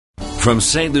From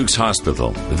St. Luke's Hospital,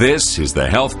 this is the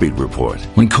Health Beat Report.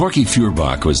 When Corky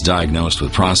FEURERBACH was diagnosed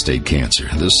with prostate cancer,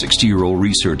 the 60-year-old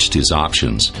researched his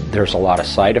options. There's a lot of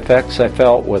side effects I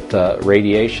felt with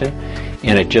radiation,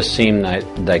 and it just seemed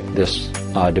like this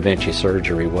Da Vinci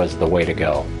surgery was the way to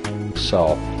go.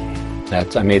 So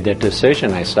I made that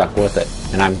decision. I stuck with it,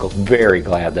 and I'm very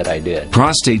glad that I did.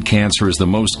 Prostate cancer is the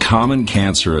most common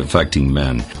cancer affecting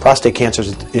men. Prostate cancer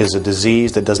is a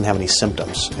disease that doesn't have any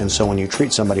symptoms, and so when you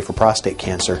treat somebody for prostate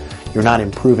cancer, you're not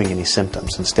improving any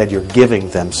symptoms. Instead, you're giving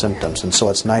them symptoms, and so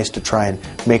it's nice to try and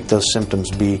make those symptoms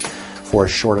be for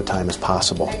as short a time as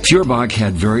possible. FEURERBACH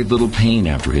had very little pain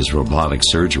after his robotic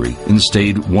surgery and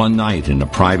stayed one night in a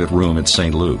private room at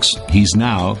St. Luke's. He's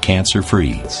now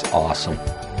cancer-free. It's awesome.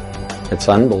 It's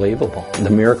unbelievable. The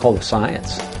miracle of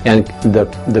science. And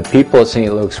the people at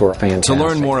St. Luke's were fantastic. To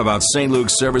learn more about St.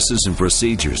 Luke's services and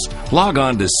procedures, log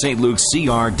on to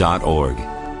stlukecr.org.